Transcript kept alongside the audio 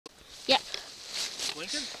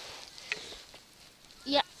Lincoln?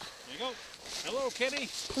 Yeah. There you go. Hello, Kitty.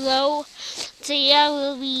 Hello. Today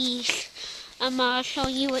we'll be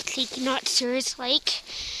showing you what taking out Sirius like.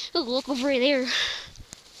 Oh, look over there. We're going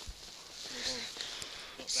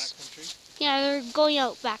out backcountry. Yeah, they're going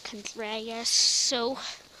out backcountry, I guess. So,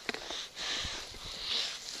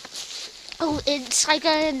 oh, it's like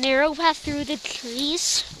a narrow path through the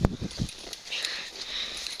trees.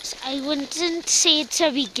 I wouldn't say it's a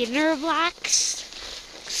beginner blacks.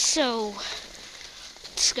 So,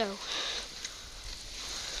 let's go.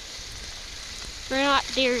 We're not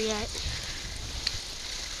there yet.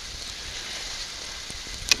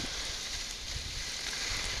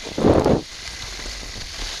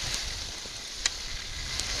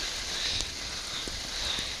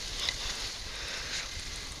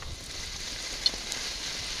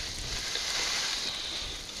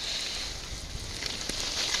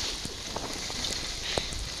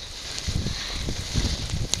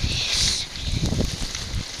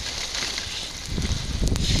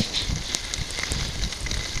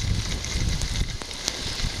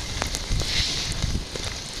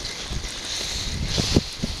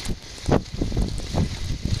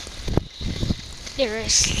 There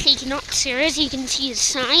is taking out Sarah's. You can see a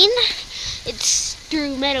sign. It's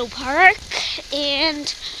through Meadow Park,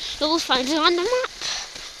 and you'll find it on the map.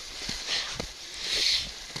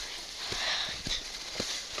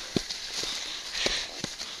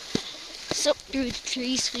 So through the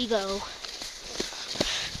trees we go.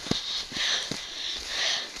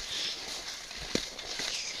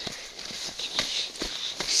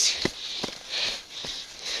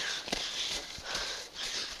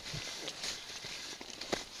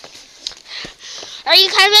 Are you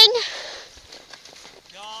coming?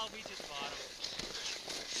 No, we just bought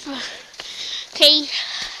them. Okay.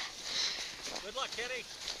 Good luck, Kitty.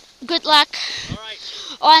 Good luck. All right.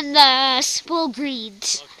 On the spool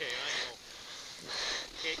greens. Okay, I know.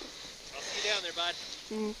 Okay, I'll see you down there, bud.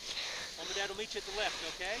 Mom and Dad will meet you at the left,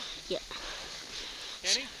 okay? Yeah.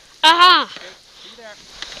 Kenny? Uh-huh. Okay, see you there.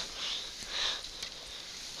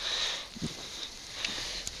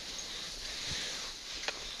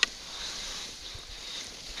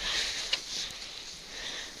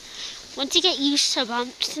 Once you get used to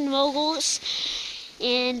bumps and moguls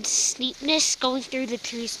and steepness going through the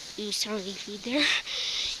trees, ooh, sorry, feed there,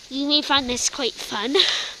 you may find this quite fun.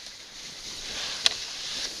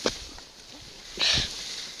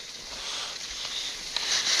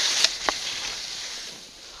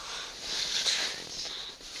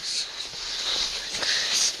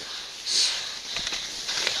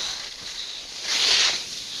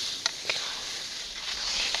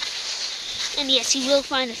 And yes, you will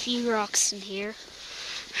find a few rocks in here.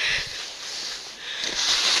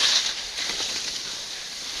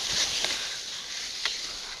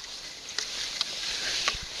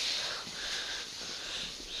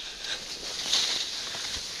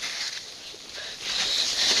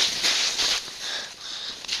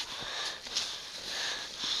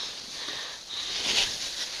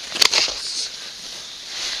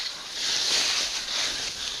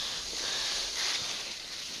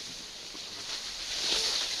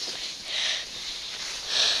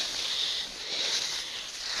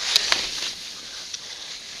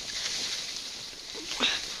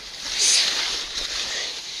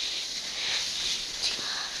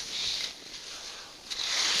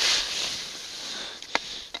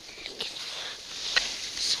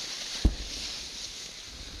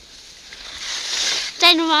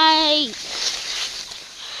 Dynamite!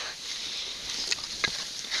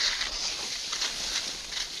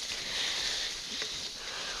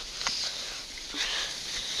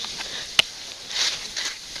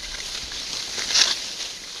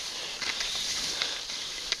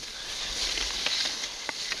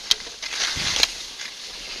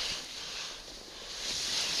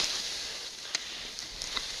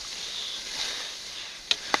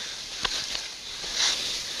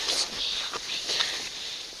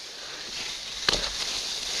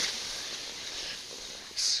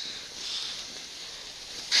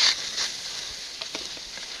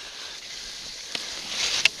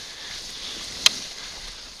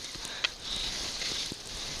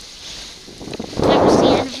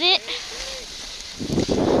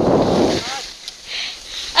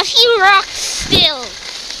 A few rocks still.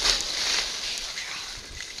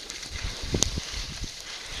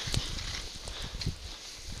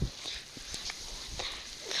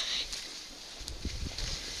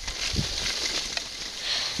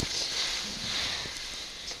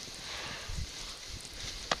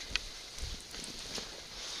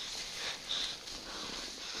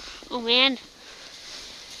 Oh man.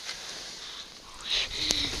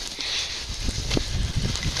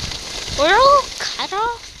 We're all cut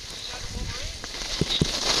off?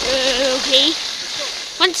 Okay.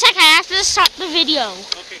 1 second, I have to stop the video.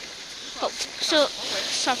 Okay. Oh, so,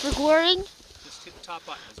 stop recording. Just hit the top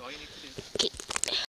button, that's all you need to do.